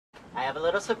I have a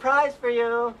little surprise for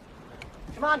you.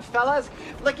 Come on, fellas.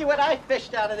 Looky what I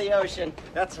fished out of the ocean.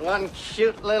 That's one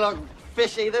cute little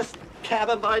fishy. This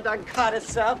cabin boy done caught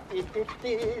himself.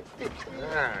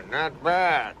 Yeah, not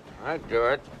bad. I'd do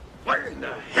it. Where in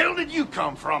the hell did you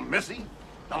come from, Missy?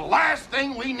 The last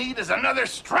thing we need is another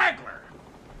straggler.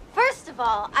 First of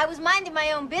all, I was minding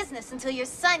my own business until your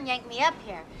son yanked me up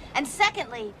here. And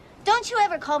secondly, don't you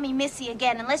ever call me Missy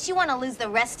again unless you want to lose the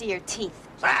rest of your teeth.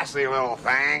 Sassy little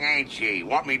thing, ain't she?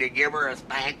 Want me to give her a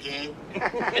spanking?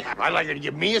 I'd like her to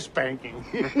give me a spanking.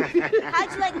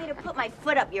 How'd you like me to put my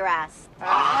foot up your ass? All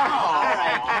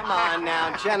right, come on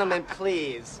now, gentlemen,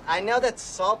 please. I know that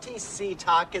salty sea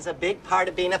talk is a big part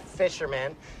of being a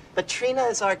fisherman, but Trina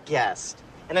is our guest.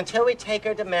 And until we take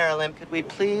her to Maryland, could we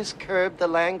please curb the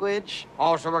language?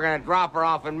 Oh, so we're gonna drop her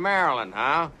off in Maryland,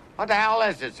 huh? What the hell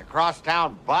is this, a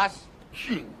crosstown bus?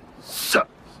 Jesus.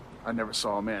 I never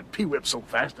saw a man pee-whip so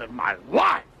fast in my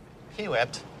life. He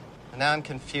whipped. Now I'm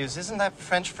confused. Isn't that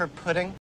French for pudding?